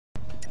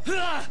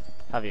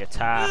Heavy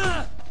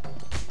attack.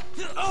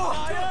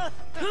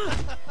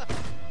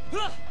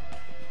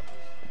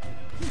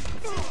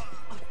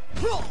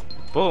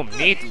 Boom,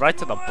 knee right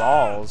to the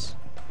balls.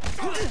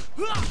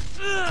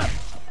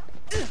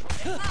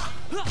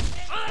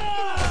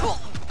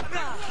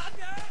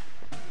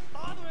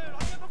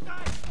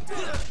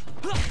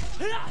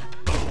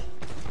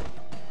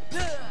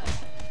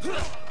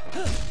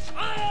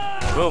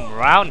 Boom,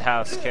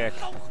 roundhouse kick.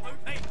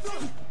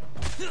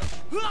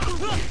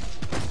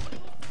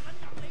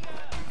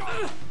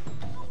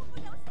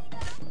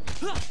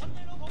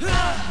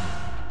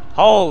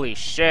 Holy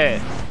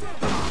shit.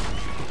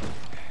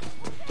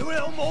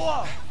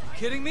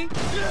 Kidding me?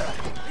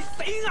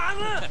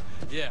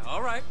 Yeah,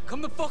 alright.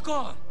 Come the fuck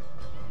on.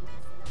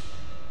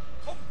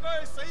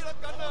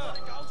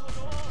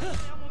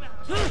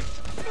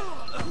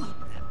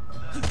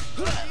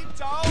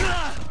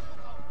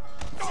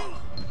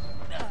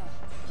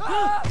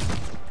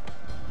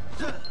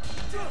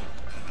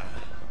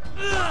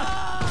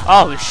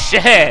 Oh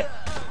shit!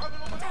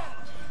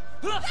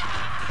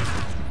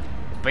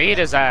 Beat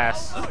his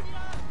ass. I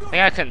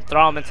think I can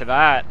throw him into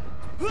that.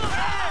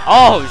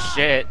 Oh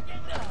shit!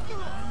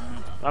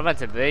 I'm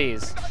into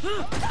these.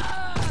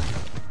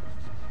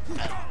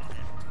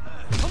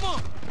 Come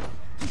on.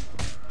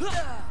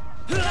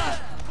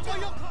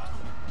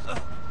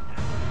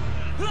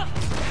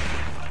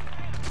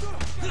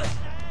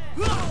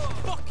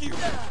 Fuck you.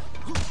 Are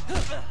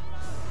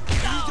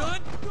you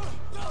done?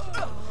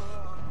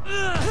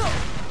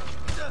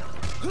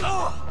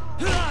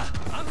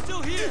 I'm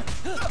still here.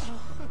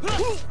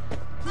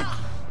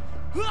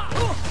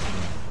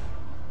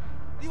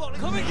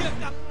 Come and get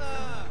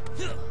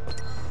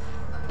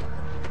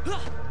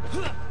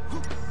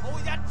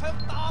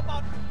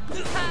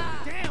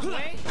Damn,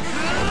 Wayne.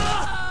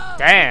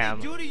 Damn.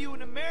 What do they do to you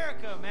in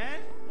America, man?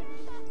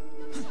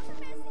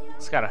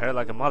 It's gotta hurt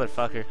like a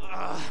motherfucker.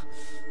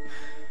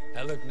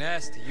 That looked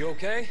nasty. You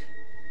okay?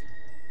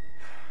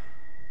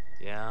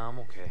 Yeah, I'm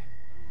okay.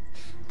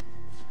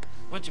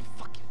 Bunch of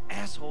fucking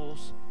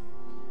assholes.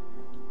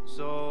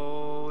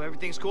 So,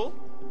 everything's cool?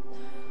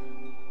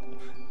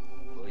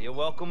 Well, you're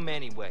welcome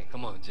anyway.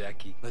 Come on,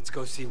 Jackie. Let's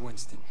go see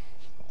Winston.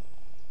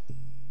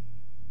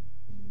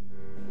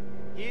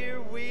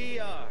 Here we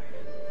are.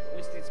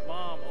 Winston's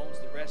mom owns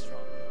the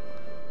restaurant.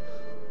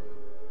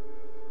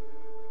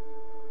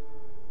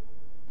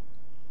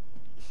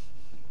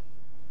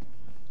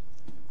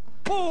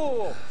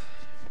 Whoa!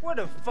 Where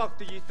the fuck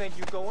do you think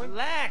you're going?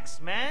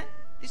 Relax, man.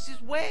 This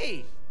is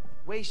Wei.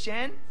 Wei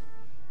Shen.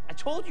 I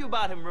told you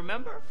about him,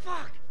 remember?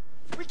 Fuck!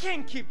 We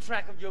can't keep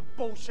track of your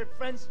bullshit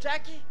friends,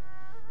 Jackie.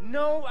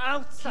 No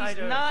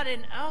outsider. He's not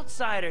an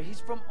outsider.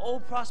 He's from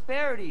old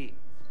prosperity.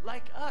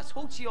 Like us.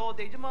 Hochi all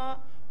day.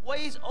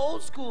 Wei's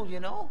old school, you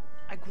know?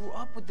 I grew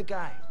up with the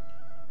guy.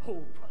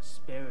 Oh,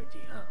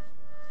 prosperity, huh?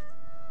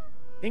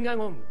 點解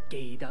我唔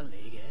記得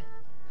你嘅？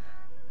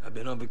 I've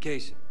been on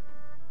vacation.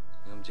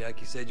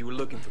 Jackie said you were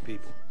looking for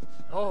people.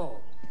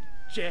 Oh,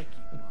 Jackie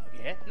話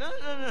嘅。 No.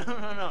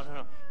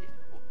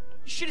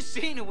 You should have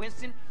seen it,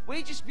 Winston.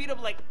 Wei just beat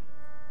up like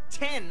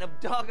 10 of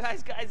Dog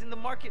Eyes guys in the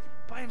market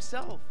by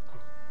himself.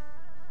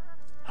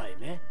 係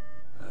咩？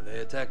 They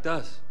attacked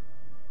us.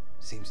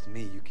 Seems to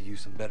me you could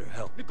use some better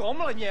help. 你講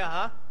乜嘢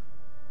啊？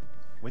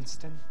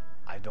 Winston,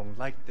 I don't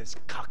like this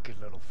cocky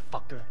little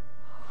fucker.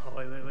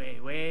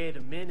 Wait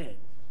a minute.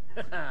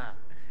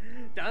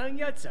 等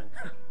一陣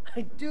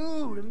I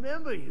do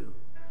remember you.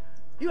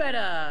 You had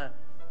a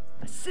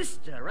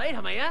sister, right?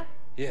 係咪啊？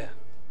 Yeah,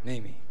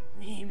 Mimi.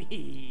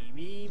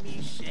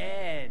 Mimi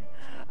Shen.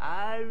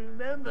 I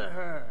remember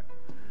her.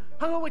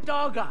 Hung out with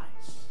Dog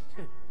Eyes.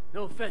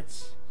 No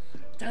offense.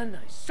 真係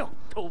熟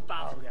到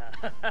爆㗎。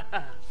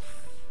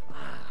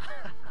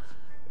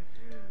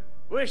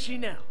Where's she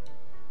now?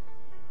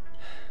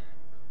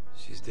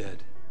 She's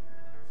dead.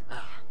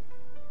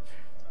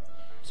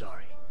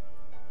 Sorry.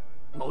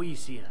 唔好意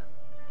思啦。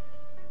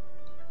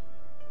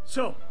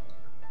So,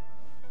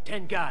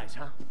 10 guys,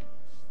 huh?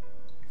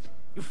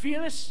 You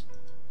feel this?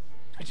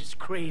 It's just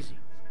crazy.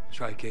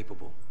 Try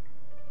capable.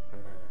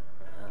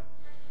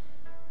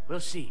 We'll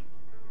see.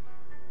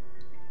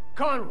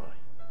 Conroy,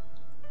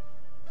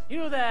 you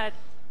know that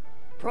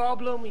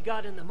problem we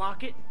got in the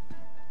market?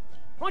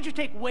 Why don't you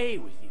take Wei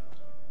with you?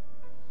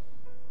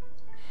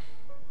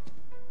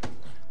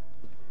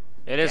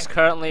 It is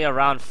currently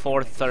around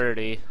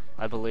 4:30,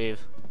 I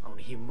believe.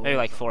 Maybe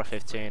like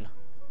 4:15.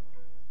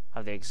 I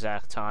have the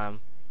exact time.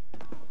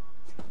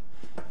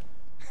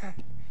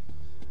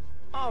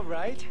 All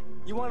right.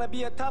 You want to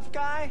be a tough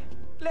guy?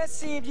 Let's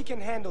see if you can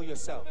handle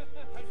yourself.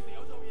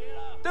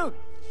 Dude,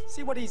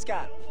 see what he's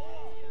got.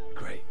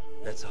 Great.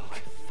 That's all I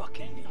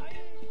fucking need.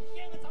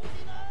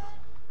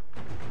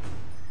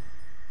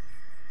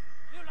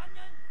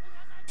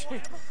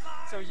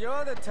 So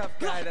you're the tough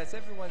guy that's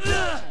everyone's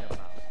talking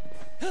about.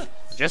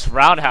 Just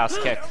roundhouse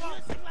kick.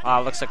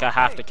 Oh, looks like I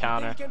have to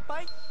counter. You can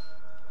fight?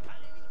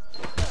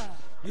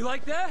 You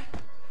like that?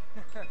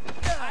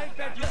 I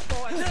bet you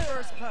fall at the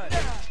first punch.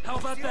 How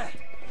about that?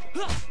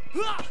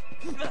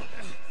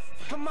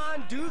 Come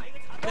on, dude.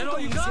 That all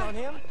you Easy got? on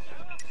him.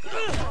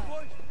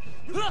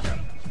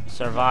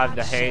 Survived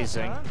the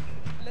hazing. Huh?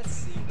 Let's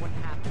see what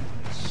happens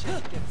when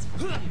shit gets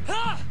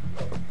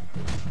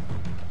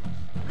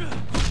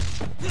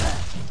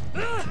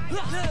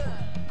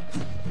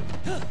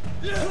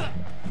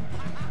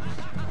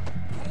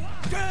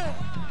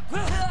You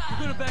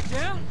gonna back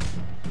down?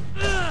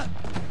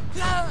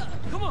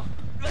 Come on,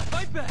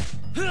 fight back.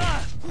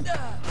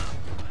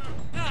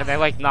 Can they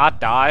like not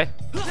die?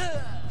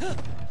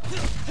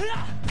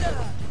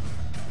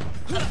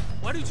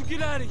 Why don't you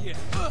get out of here?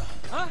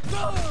 Huh?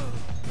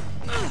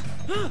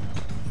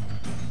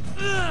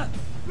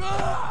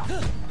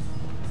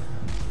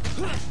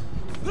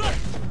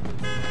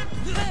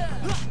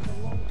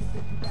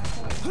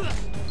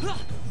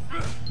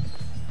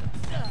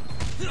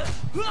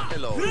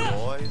 Hello,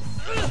 boys.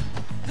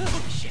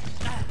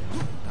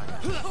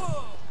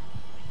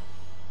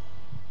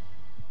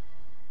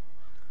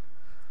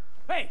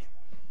 Hey,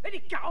 你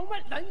哋搞乜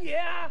撚嘢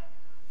啊？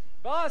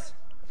 Boss,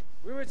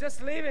 we were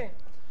just leaving.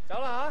 走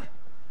啦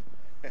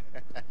吓。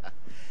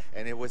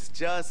 And it was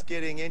just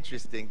getting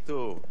interesting,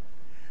 too.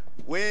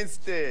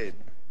 Winston,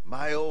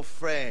 my old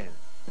friend.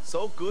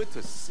 So good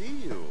to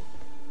see you.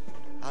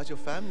 How's your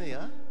family,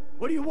 huh?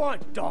 What do you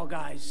want, dog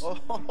eyes?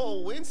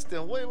 Oh,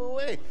 Winston,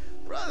 wait.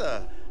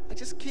 Brother, I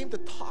just came to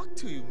talk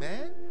to you,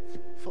 man.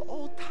 For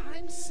old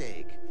time's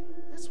sake.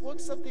 Let's work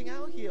something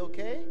out here,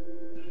 okay?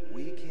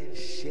 We can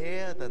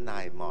share the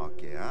night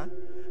market, huh?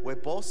 We're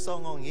both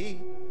Song Ong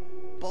Yi,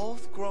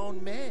 both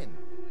grown men.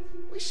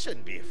 We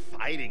shouldn't be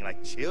fighting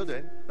like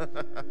children.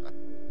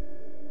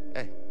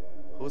 Hey,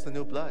 who's the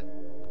new blood?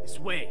 It's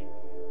Wei.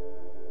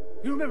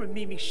 You remember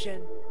Mimi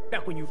Shen?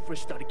 Back when you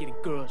first started getting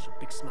girls from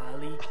Big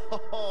Smiley?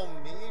 Oh,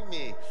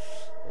 Mimi.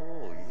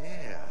 Oh,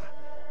 yeah.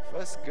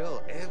 First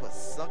girl ever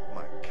sucked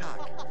my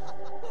cock.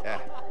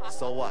 Yeah,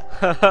 so what?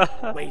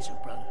 Wei's her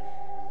brother.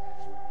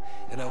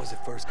 And I was the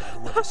first guy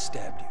who ever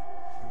stabbed you.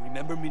 You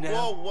remember me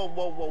now?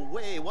 Whoa,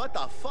 Wei, what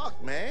the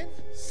fuck, man?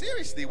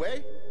 Seriously,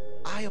 Wei?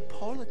 I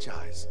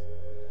apologize.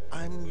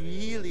 I'm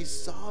really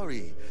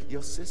sorry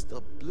your sister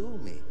blew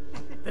me.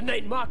 The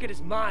night market is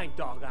mine,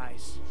 dog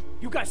eyes.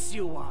 You got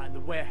Siwa in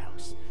the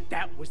warehouse.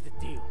 That was the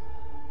deal.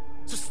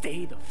 So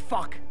stay the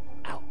fuck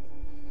out.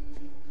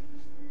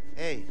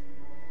 Hey,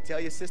 tell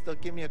your sister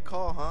give me a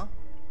call, huh?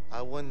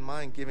 I wouldn't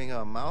mind giving her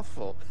a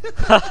mouthful.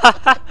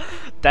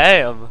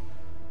 Damn.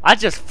 I'm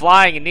just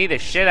flying and need the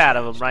shit out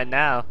of him right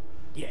now.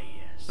 Yeah,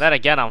 yes. Then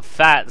again, I'm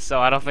fat,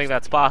 so I don't think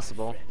that's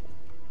possible.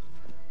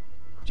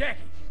 Jackie,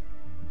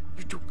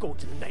 you two go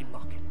to the night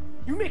market.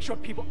 You make sure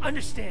people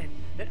understand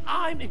that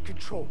I'm in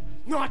control,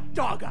 not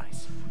dog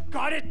eyes.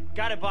 Got it?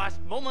 Got it, boss.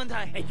 冇問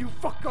題. And you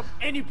fuck up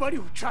anybody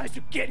who tries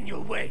to get in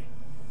your way.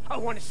 I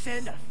want to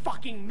send a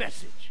fucking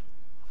message.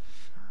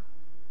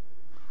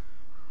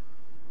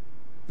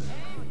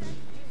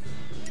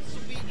 This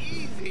will be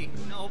easy.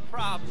 No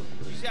problem.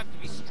 You just have to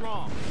be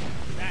strong.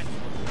 That's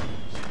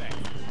respect.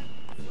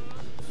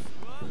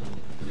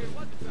 You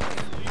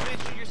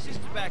mentioned your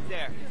sister back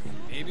there.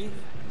 Amy?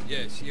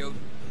 Yeah, she OD'd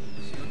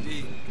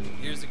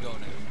years ago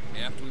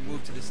now. After we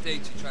moved to the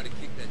States, she tried to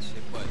kick that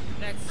shit, but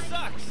That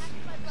sucks.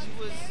 She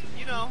was,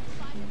 you know,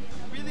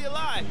 really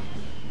alive.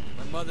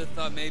 my mother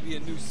thought maybe a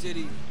new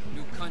city,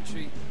 new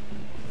country,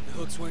 but the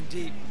hooks weren't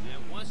deep.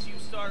 And once you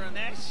start on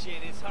that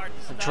shit, it's hard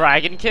to stop.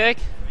 Dragon kick?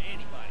 For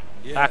anybody.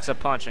 Yeah. Backs a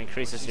punch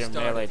increases your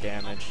Started. melee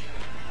damage.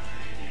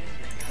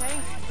 Okay,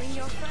 bring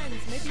your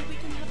friends. Maybe we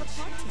can have a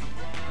party.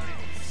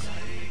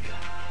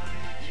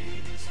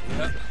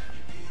 Yep.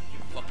 You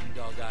fucking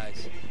dog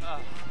eyes.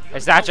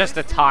 Is that just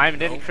the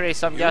time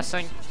increase, I'm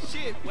guessing?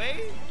 Shit,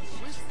 Wade.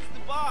 Winston's the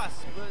boss,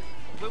 but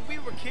when we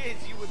were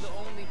kids, you were the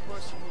only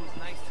person who was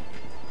nice to me.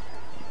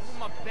 You were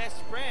my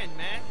best friend,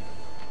 man.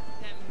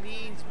 That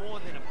means more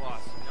than a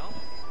boss, you know?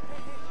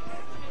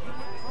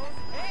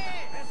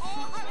 Hey! Oh,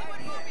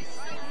 Hollywood movies!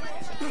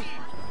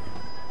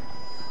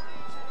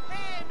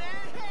 Hey,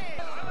 man,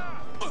 hey!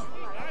 Oh,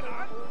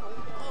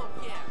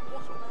 yeah,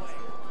 walk away.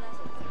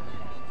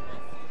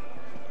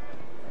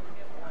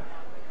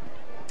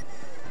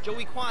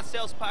 Joey Kwan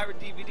sells pirate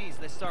DVDs.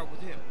 Let's start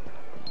with him.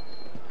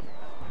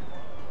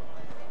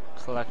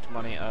 Collect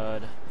money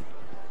owed.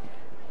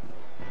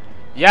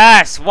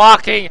 Yes!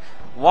 Walking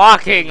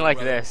like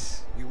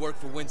this. We work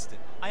for Winston.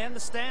 I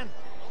understand.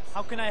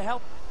 How can I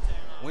help?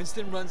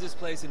 Winston runs this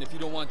place, and if you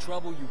don't want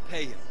trouble, you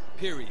pay him.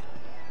 Period.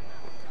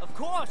 Of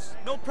course,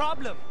 no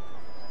problem.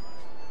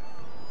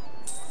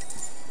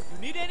 You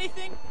need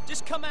anything?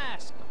 Just come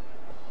ask.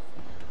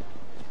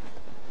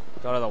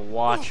 Go to the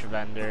watch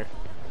vendor.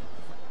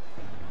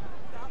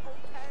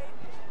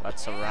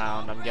 That's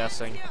around, I'm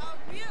guessing. You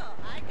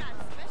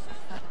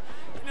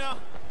know,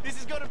 this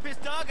is gonna piss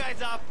Dog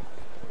Eyes off.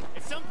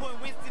 At some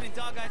point, Winston and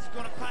Dog Eyes are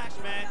gonna clash,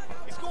 man.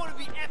 It's gonna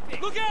be epic.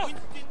 Look out!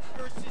 Winston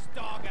versus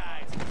Dog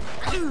Eyes.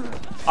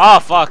 Oh,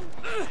 fuck.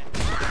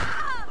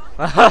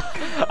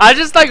 I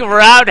just like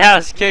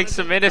roundhouse kicked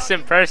some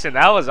innocent person.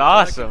 That was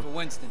Collecting awesome. for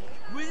Winston.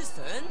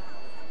 Winston?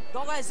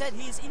 Dog Eye said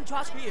he's in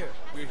charge here.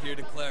 We're here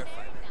to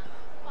clarify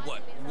that.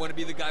 What? You want to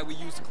be the guy we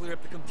use to clear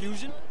up the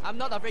confusion? I'm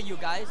not afraid, you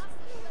guys.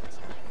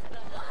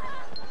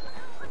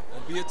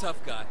 Be a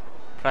tough guy.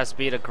 Press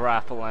B to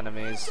grapple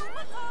enemies.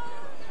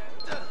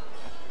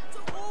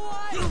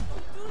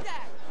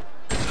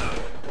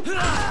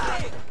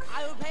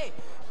 I will pay.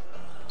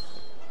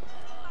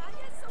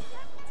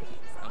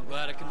 I'm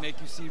glad I can make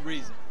you see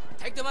reason.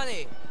 Take the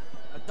money.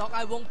 A dog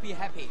I won't be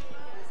happy.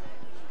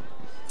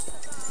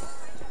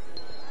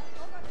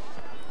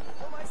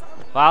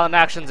 Violent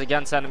actions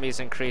against enemies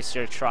increase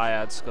your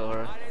triad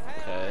score.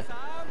 Okay.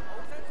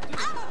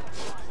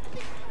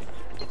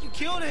 You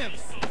killed him.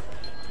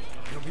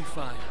 You'll be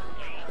fine.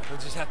 We'll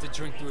just have to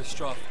drink through a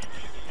straw.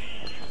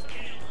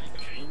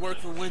 We work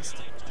for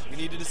Winston. We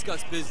need to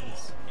discuss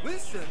business.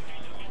 Winston?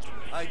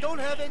 I don't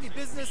have any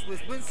business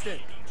with Winston.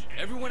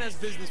 Everyone has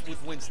business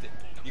with Winston.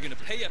 You're gonna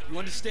pay up, you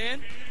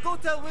understand? Go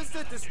tell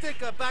Winston to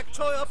stick a back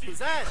toy up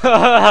his ass.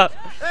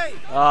 Hey!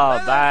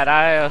 Oh,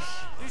 badass.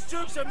 These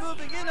troops are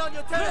moving in on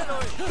your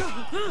territory.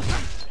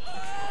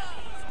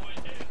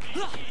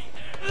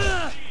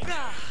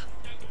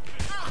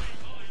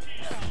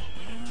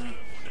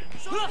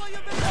 Show what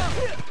you've been up.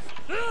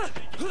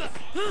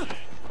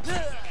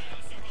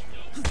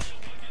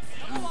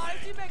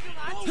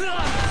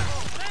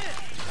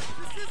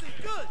 This isn't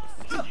good.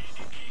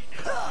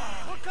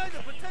 What kind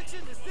of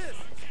protection is this?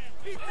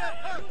 Beat that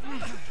up.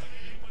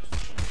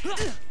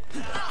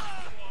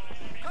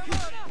 Come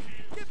on.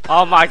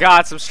 Oh my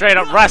god, some straight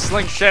up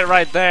wrestling shit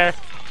right there.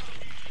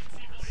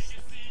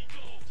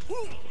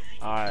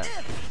 Alright.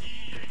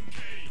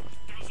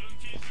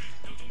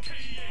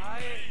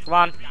 Come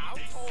on.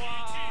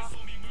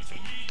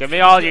 Give me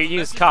all your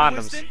used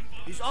condoms.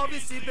 He's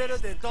obviously better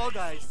than Dog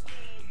Eyes.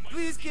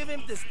 Please give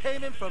him this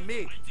payment from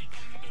me.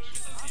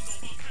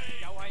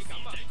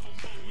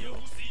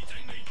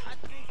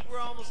 We're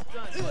almost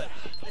done.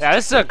 Yeah,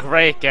 this is a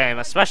great game,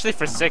 especially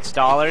for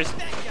 $6.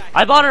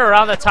 I bought it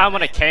around the time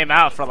when it came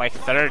out for like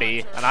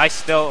 30, and I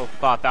still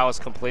thought that was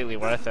completely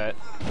worth it.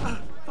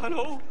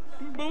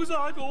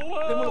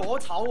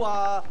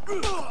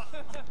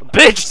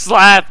 Bitch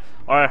slap!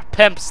 Or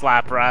pimp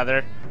slap,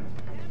 rather.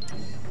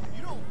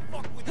 You don't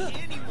fuck with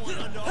anyone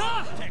under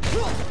our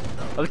protection.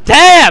 Oh,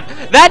 damn!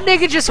 That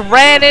nigga just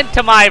ran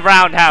into my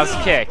roundhouse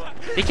kick.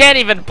 He can't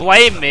even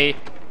blame me.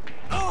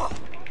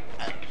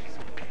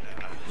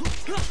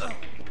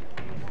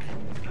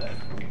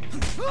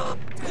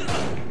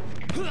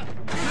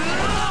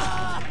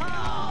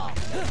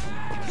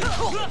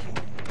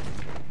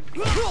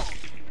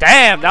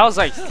 Damn, that was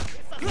like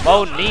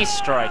low knee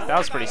strike. That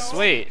was pretty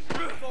sweet.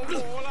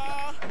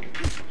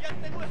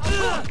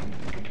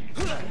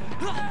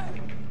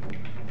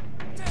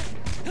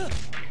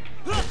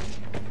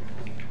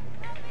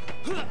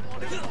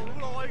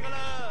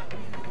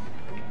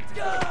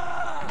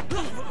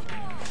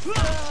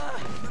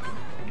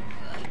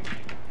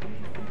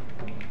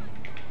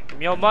 Give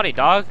me your money,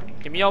 dog.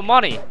 Give me your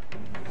money.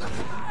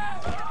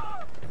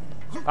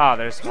 Oh,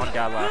 there's one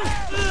guy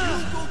left.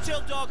 Go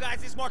tell Dog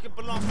Eyes this market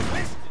belongs to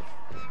Winston.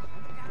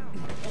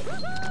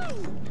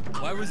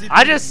 Why was he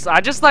I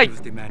just like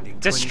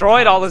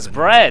destroyed all his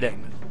bread.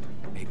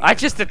 I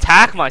just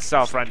attack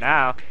myself right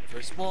now. For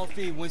a small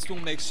fee, Winston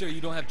will make sure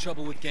you don't have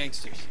trouble with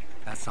gangsters.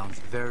 That sounds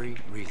very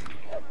reasonable.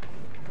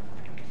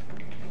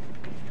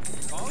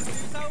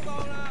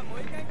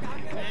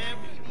 Man,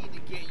 we need to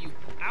get you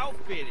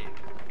outfitted.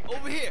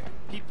 Over here,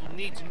 people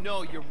need to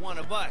know you're one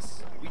of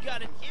us. We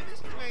got an image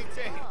to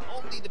maintain.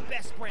 Only the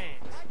best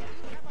brands.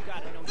 You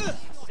gotta know you're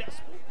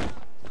successful.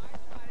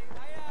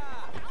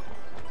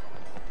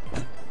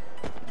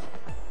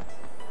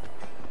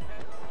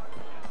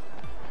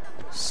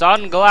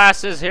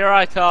 Sunglasses, here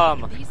I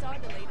come. These are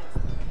the latest.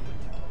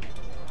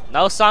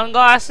 No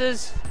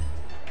sunglasses?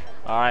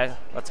 Alright,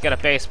 let's get a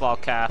baseball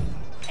cap.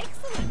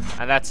 Excellent.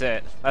 And that's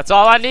it. That's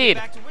all I need.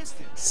 Back to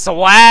Winston.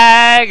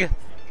 Swag!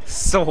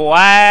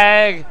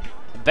 Swag!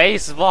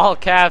 Baseball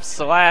cap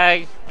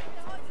swag.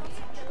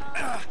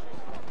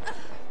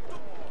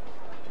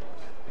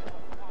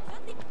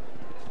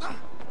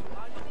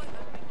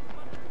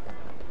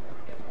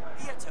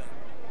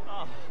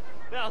 Oh,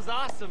 that was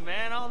awesome,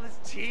 man. All this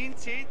teen.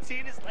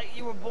 It's like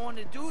you were born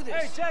to do this.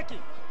 Hey, Jackie.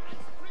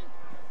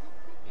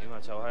 Hey,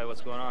 Macho, hey,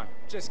 what's going on?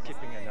 Just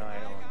keeping an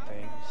eye on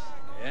things.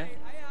 Yeah?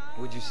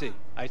 What'd you see?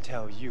 I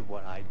tell you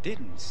what I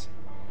didn't see.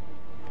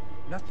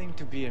 Nothing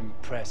to be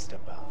impressed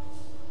about.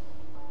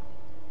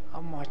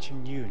 I'm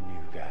watching you,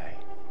 new guy.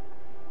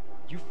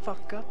 You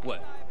fuck up?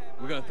 What?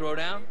 We're gonna throw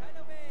down?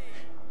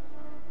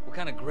 What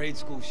kind of grade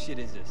school shit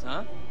is this,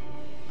 huh?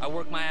 I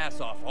work my ass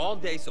off all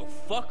day, so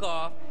fuck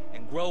off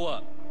and grow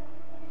up.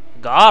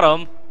 Got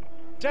him.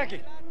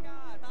 Jackie,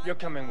 you're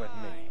coming with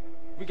me.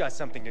 We got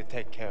something to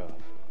take care of.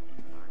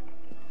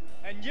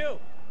 And you,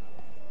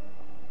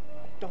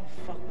 don't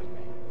fuck with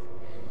me.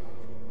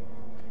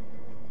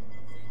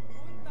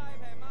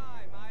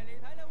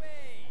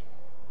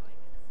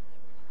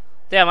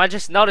 Damn, I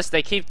just noticed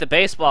they keep the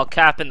baseball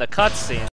cap in the cutscene.